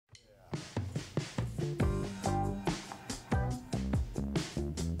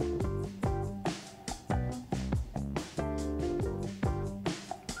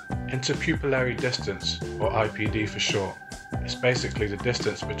Interpupillary distance, or IPD for short, is basically the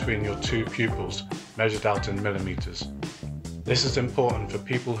distance between your two pupils measured out in millimeters. This is important for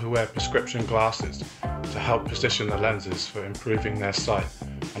people who wear prescription glasses to help position the lenses for improving their sight,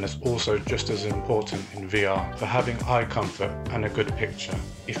 and is also just as important in VR for having eye comfort and a good picture.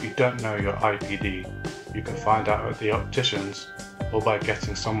 If you don't know your IPD, you can find out at the opticians or by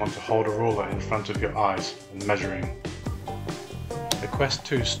getting someone to hold a ruler in front of your eyes and measuring. The Quest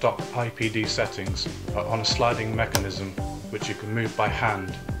 2 stock IPD settings are on a sliding mechanism which you can move by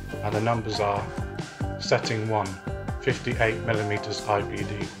hand, and the numbers are: Setting 1, 58mm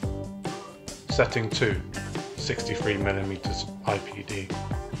IPD, Setting 2, 63mm IPD,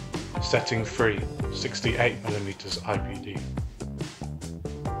 Setting 3, 68mm IPD.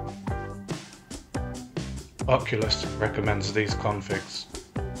 Oculus recommends these configs.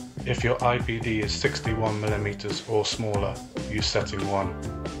 If your IPD is 61mm or smaller, use Setting 1.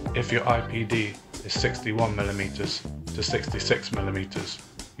 If your IPD is 61mm to 66mm,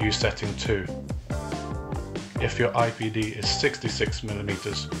 use Setting 2. If your IPD is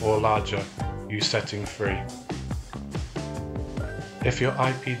 66mm or larger, use Setting 3. If your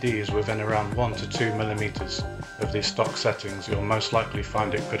IPD is within around 1 to 2mm of these stock settings, you'll most likely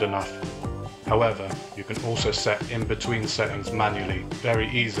find it good enough. However, you can also set in-between settings manually very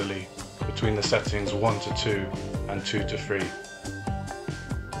easily between the settings 1 to 2 and 2 to 3.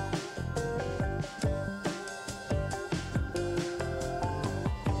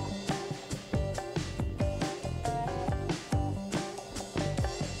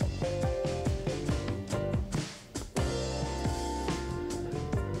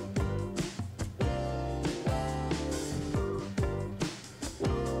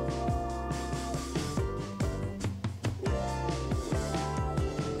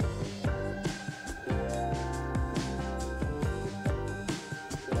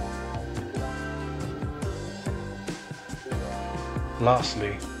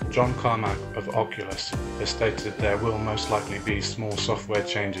 Lastly, John Carmack of Oculus has stated there will most likely be small software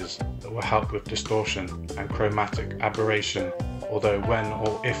changes that will help with distortion and chromatic aberration, although when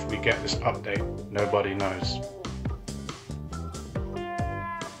or if we get this update, nobody knows.